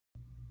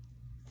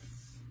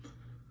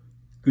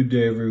Good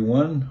day,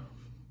 everyone.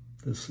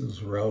 This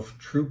is Ralph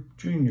Throop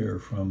Jr.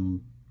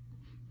 from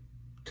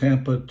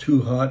Tampa,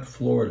 Too Hot,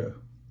 Florida.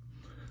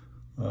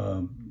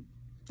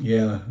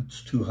 Yeah,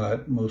 it's too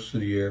hot most of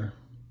the year.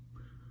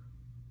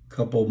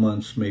 Couple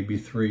months, maybe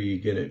 3, you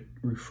get it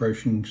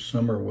refreshing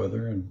summer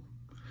weather, and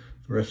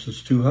the rest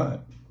is too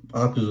hot.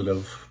 Opposite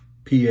of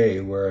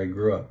PA, where I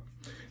grew up.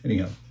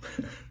 Anyhow,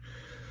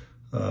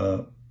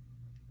 the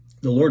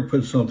Lord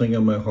put something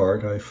in my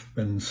heart. I've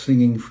been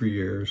singing for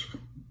years,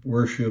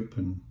 worship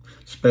and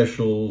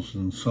specials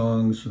and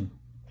songs, and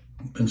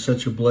been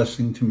such a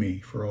blessing to me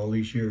for all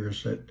these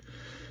years that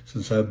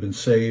since I've been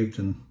saved,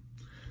 and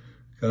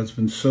God's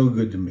been so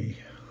good to me.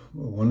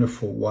 A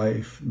wonderful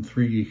wife and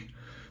 3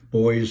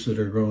 boys that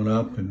are grown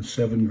up and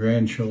 7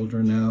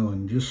 grandchildren now,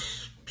 and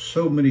just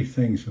so many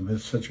things have been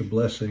such a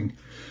blessing.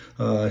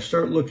 I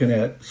started looking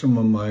at some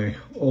of my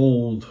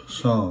old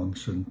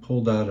songs and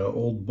pulled out an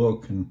old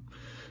book, and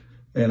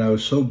I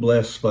was so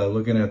blessed by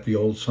looking at the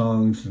old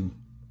songs and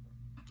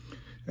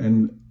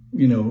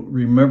you know,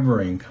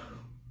 remembering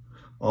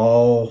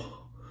all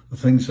the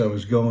things I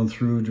was going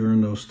through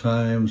during those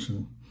times,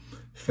 and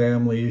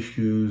family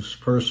issues,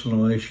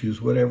 personal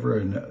issues, whatever.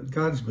 And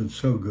God's been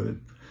so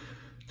good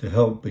to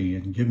help me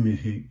and give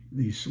me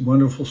these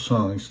wonderful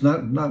songs.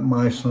 Not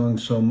my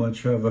songs so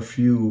much. I have a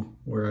few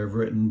where I've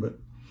written, but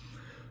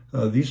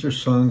these are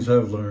songs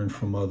I've learned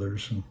from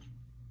others,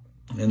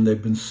 and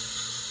they've been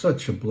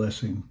such a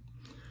blessing.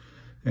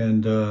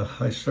 And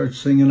I started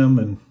singing them,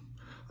 and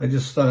I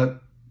just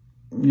thought,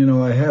 you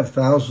know, I have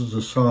thousands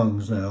of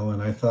songs now,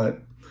 and I thought,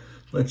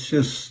 let's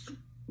just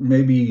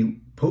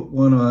maybe put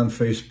one on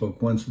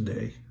Facebook once a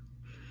day,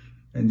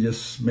 and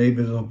just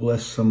maybe it'll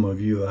bless some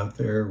of you out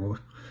there with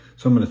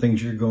some of the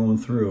things you're going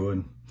through.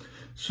 And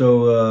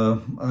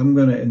so I'm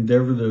going to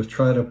endeavor to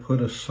try to put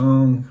a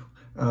song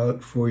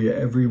out for you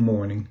every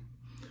morning.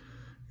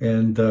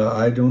 And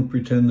I don't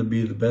pretend to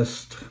be the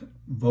best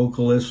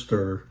vocalist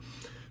or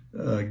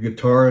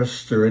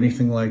guitarist or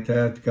anything like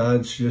that.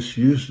 God's just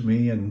used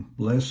me and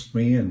blessed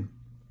me, and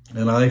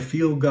I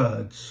feel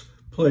God's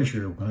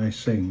pleasure when I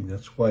sing.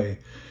 That's why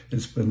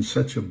it's been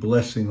such a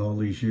blessing all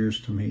these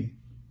years to me.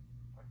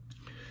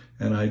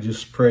 And I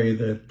just pray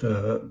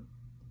that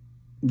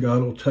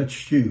God will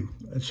touch you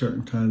at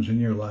certain times in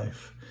your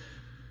life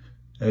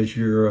as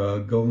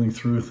you're going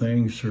through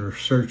things or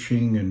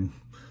searching and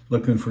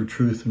looking for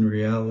truth and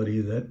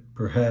reality, that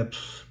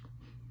perhaps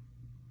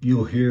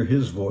you'll hear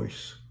His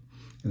voice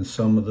in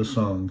some of the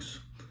songs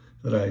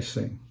that I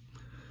sing.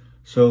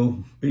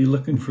 So be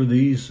looking for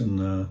these,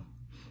 and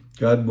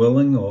God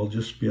willing, I'll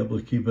just be able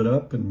to keep it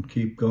up and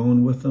keep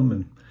going with them,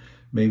 and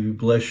maybe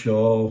bless you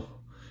all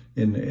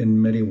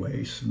in many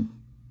ways. And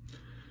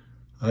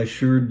I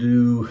sure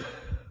do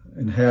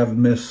and have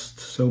missed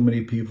so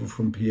many people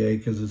from PA,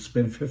 because it's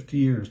been 50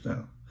 years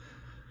now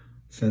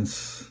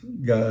since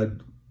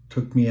God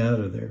took me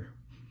out of there.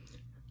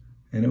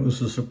 And it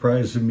was a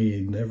surprise to me.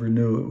 Never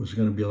knew it was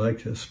going to be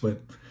like this, but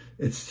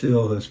it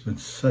still has been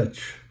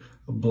such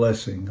a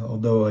blessing,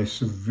 although I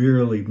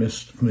severely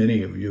missed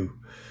many of you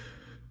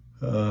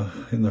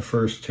in the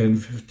first 10,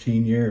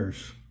 15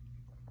 years.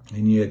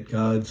 And yet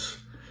God's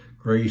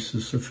grace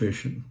is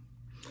sufficient.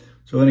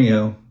 So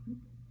anyhow,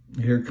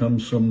 here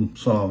comes some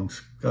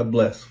songs. God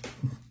bless.